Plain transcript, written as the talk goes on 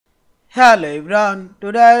Hello everyone,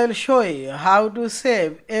 today I will show you how to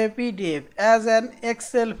save a PDF as an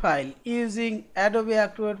Excel file using Adobe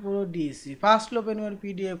Acrobat Pro DC. First open your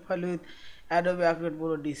PDF file with Adobe Acrobat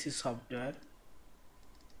Pro DC software.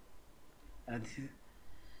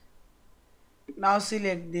 Now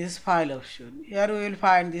select this file option. Here we will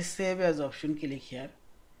find this save as option. Click here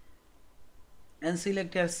and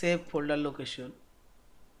select your save folder location.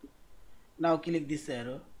 Now click this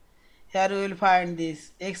arrow. Here we will find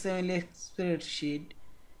this XML spreadsheet,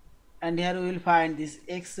 and here we will find this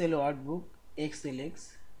Excel workbook XLX.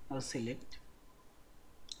 Now select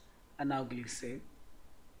and now click save.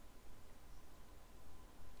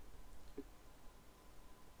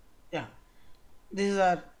 Yeah, these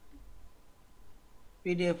are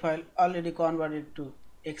PDF file already converted to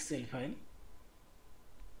Excel file.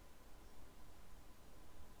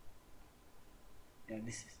 Yeah,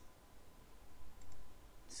 this is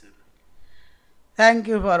so. Thank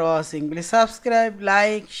you for watching. Please subscribe,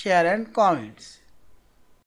 like, share and comments.